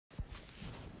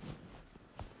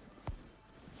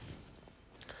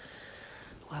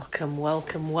Welcome,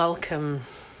 welcome, welcome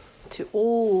to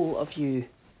all of you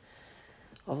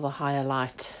of the higher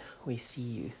light. We see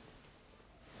you.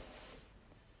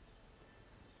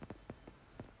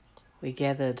 We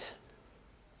gathered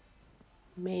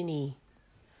many.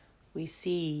 We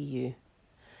see you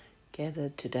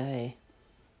gathered today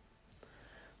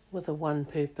with a one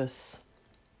purpose.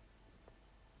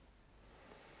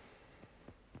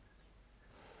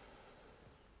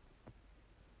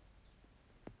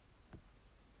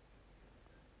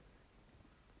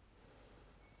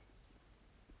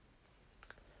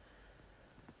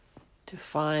 To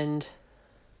find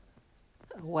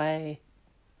a way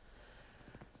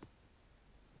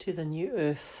to the new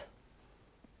earth,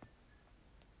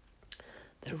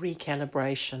 the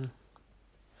recalibration,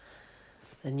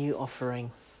 the new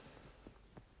offering,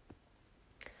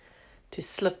 to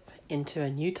slip into a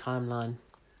new timeline.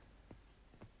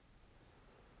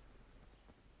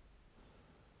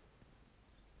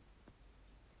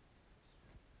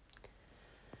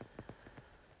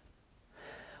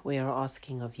 We are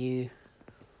asking of you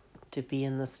to be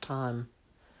in this time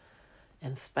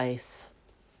and space.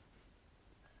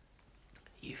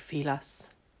 You feel us,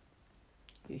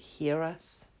 you hear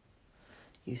us,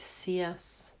 you see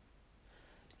us,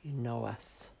 you know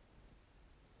us.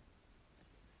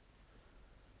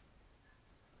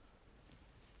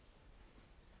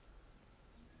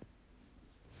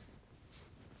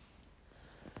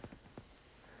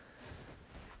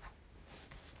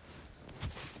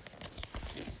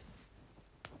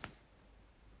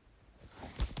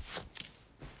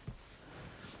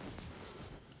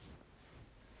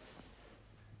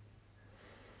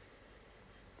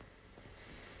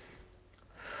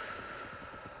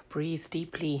 Breathe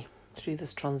deeply through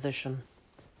this transition.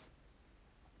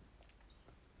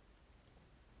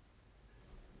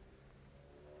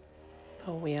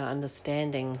 Oh, we are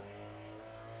understanding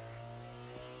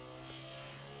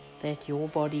that your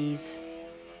bodies,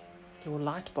 your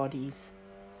light bodies,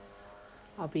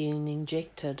 are being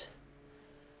injected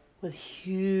with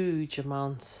huge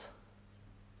amounts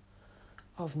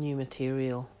of new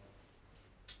material.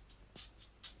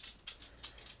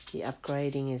 The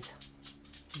upgrading is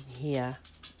here.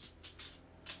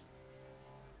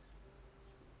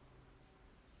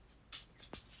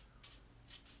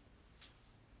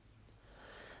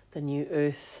 The new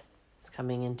earth is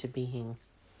coming into being.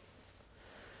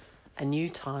 A new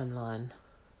timeline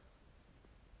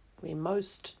where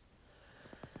most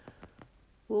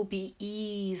will be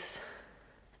ease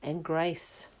and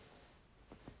grace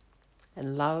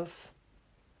and love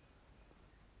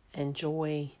and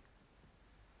joy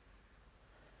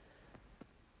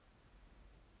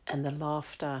and the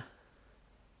laughter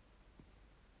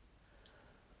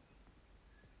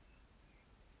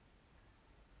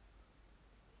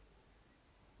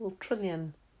will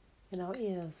trillion in our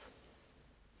ears.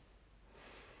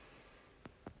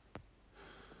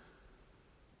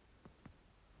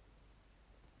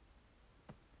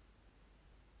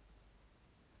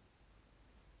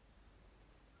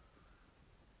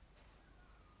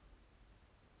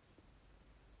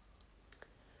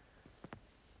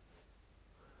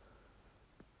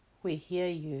 We hear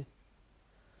you,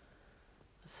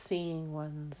 the seeing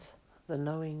ones, the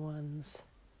knowing ones.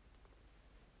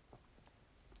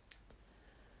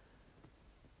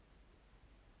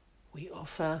 We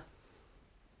offer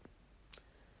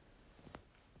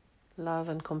love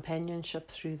and companionship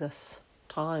through this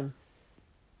time.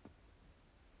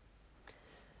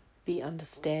 Be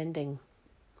understanding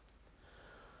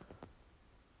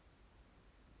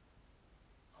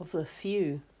of the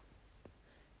few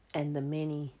and the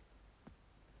many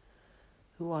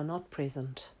who are not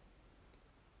present,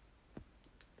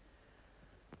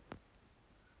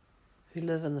 who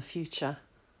live in the future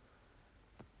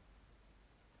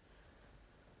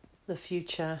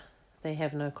they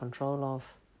have no control of.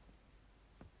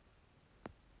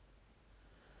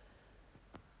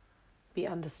 Be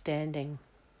understanding,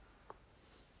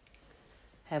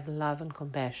 have love and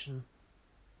compassion.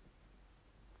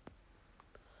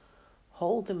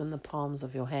 Hold them in the palms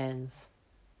of your hands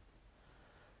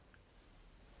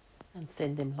and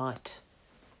send them light.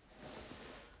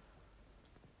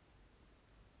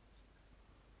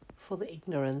 For the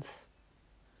ignorance,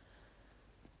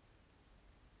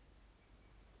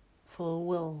 for the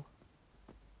will,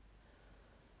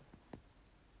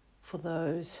 for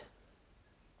those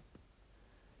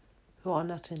who are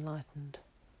not enlightened.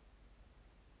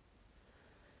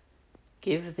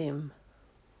 Give them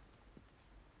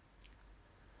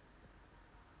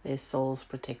their soul's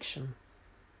protection.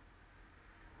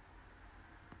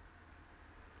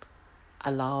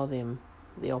 Allow them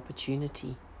the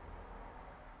opportunity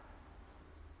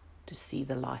to see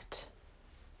the light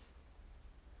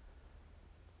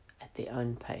at their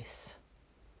own pace.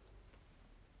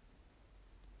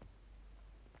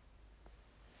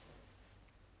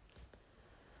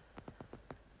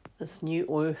 This new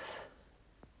earth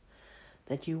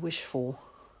that you wish for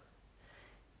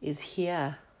is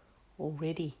here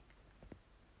already.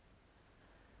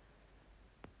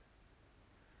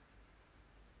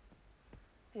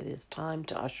 It is time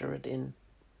to usher it in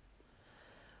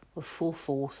with full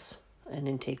force and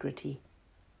integrity.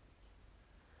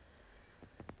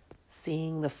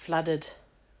 Seeing the flooded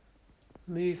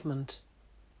movement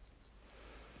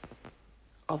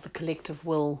of the collective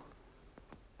will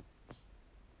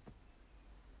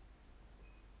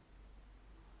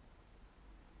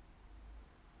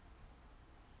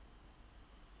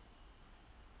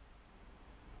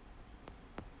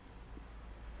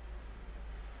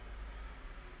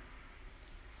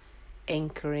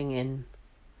anchoring in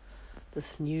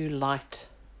this new light.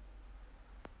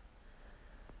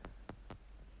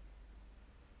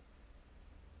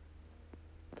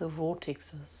 The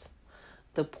vortexes,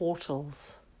 the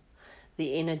portals,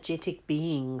 the energetic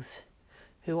beings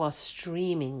who are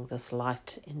streaming this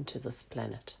light into this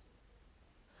planet.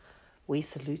 We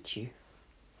salute you.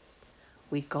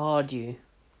 We guard you.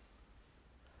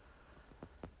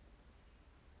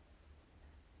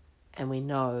 And we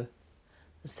know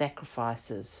the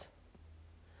sacrifices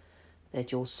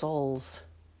that your souls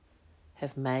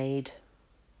have made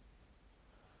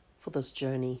for this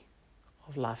journey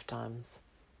of lifetimes.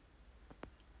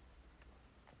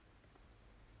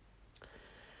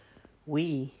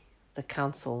 We, the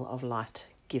Council of Light,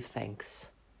 give thanks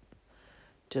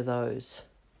to those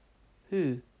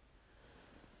who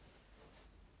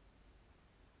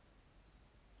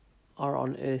are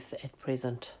on earth at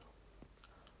present,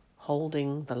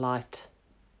 holding the light,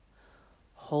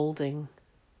 holding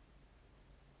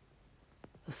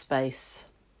the space,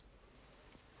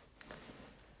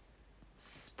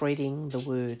 spreading the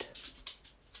word.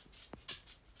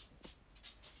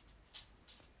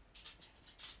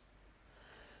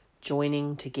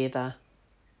 Joining together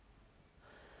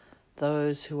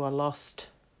those who are lost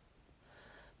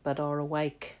but are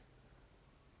awake.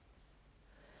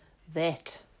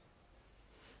 That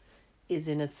is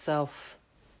in itself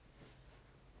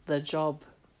the job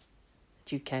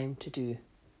that you came to do.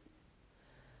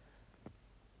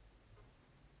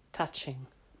 Touching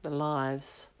the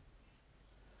lives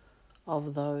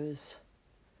of those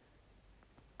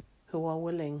who are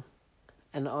willing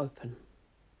and open.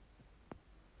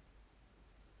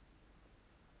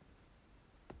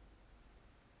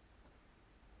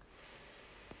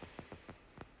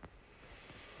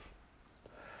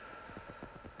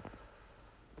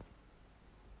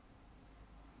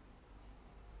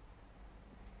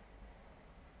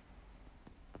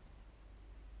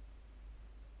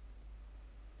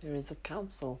 There is a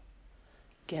council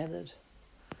gathered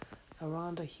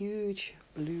around a huge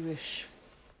bluish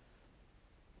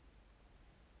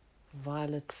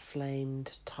violet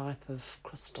flamed type of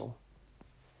crystal.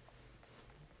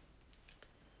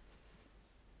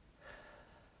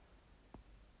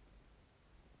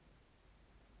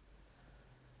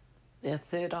 Their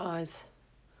third eyes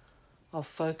are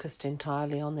focused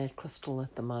entirely on that crystal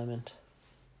at the moment,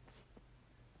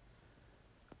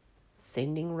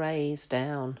 sending rays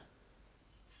down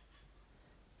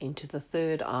into the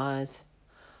third eyes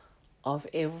of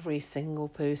every single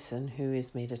person who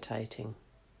is meditating.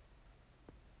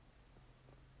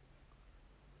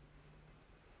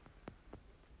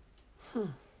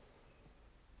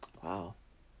 Wow.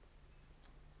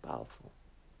 Powerful.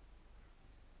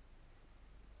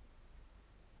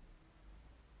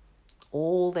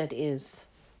 All that is,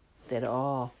 that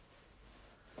are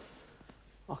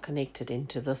connected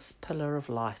into this pillar of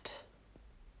light.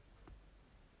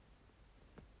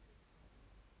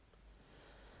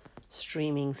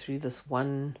 Streaming through this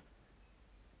one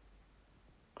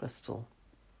crystal.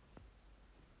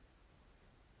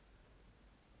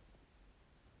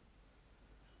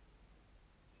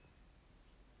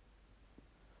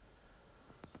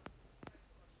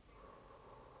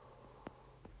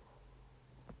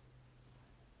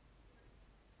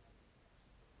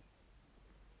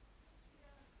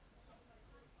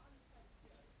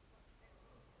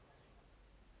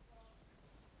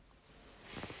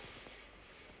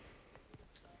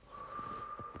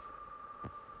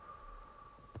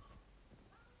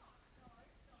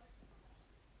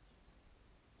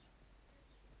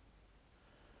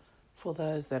 For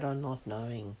those that are not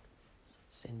knowing,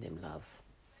 send them love.